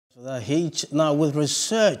Now, with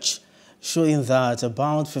research showing that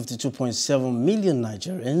about 52.7 million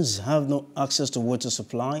Nigerians have no access to water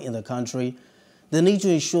supply in the country, the need to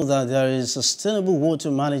ensure that there is sustainable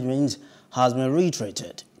water management has been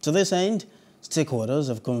reiterated. To this end, stakeholders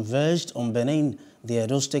have converged on Benin, the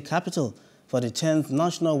Edo State capital, for the 10th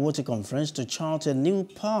National Water Conference to chart a new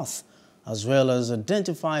path, as well as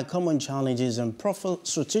identify common challenges and profile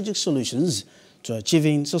strategic solutions to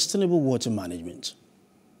achieving sustainable water management.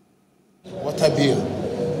 Water bill,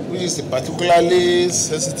 which is a particularly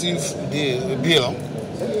sensitive bill,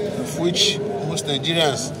 of which most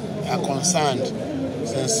Nigerians are concerned,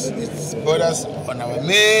 since it borders on our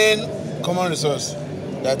main common resource,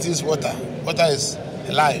 that is water. Water is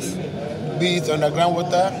life, be it underground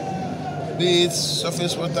water, be it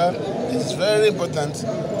surface water. It is very important to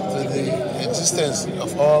the existence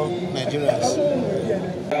of all Nigerians.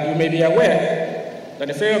 You may be aware that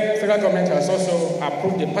the federal government has also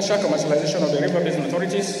approved the partial commercialization of the river basin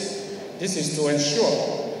authorities. This is to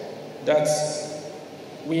ensure that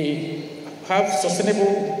we have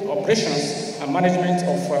sustainable operations and management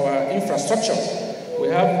of our infrastructure. We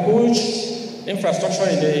have huge infrastructure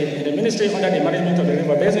in the ministry under the management of the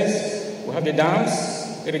river basins. We have the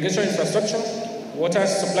dams, irrigation infrastructure, water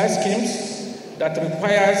supply schemes that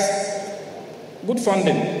requires good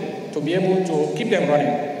funding to be able to keep them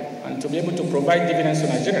running and to be able to provide dividends to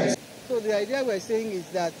Nigerians. So the idea we're saying is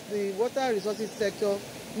that the water resources sector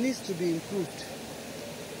needs to be improved.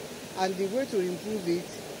 And the way to improve it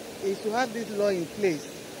is to have this law in place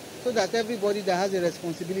so that everybody that has a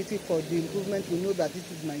responsibility for the improvement will know that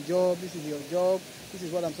this is my job, this is your job, this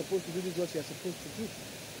is what I'm supposed to do, this is what you're supposed to do.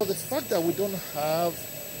 So the fact that we don't have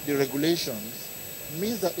the regulations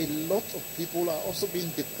means that a lot of people are also being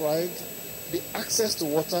deprived the access to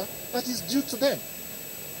water that is due to them.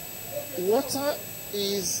 Water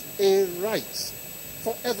is a right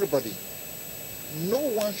for everybody. No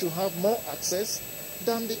one should have more access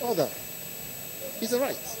than the other. It's a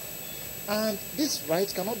right. And this right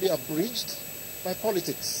cannot be abridged by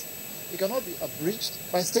politics. It cannot be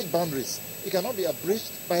abridged by state boundaries. It cannot be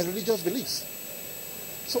abridged by religious beliefs.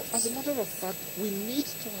 So as a matter of fact, we need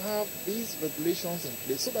to have these regulations in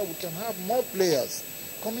place so that we can have more players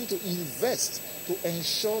coming to invest to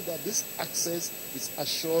ensure that this access is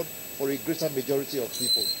assured for a greater majority of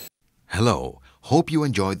people. Hello, hope you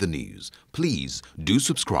enjoyed the news. Please do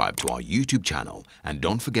subscribe to our YouTube channel and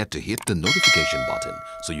don't forget to hit the notification button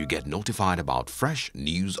so you get notified about fresh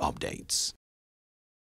news updates.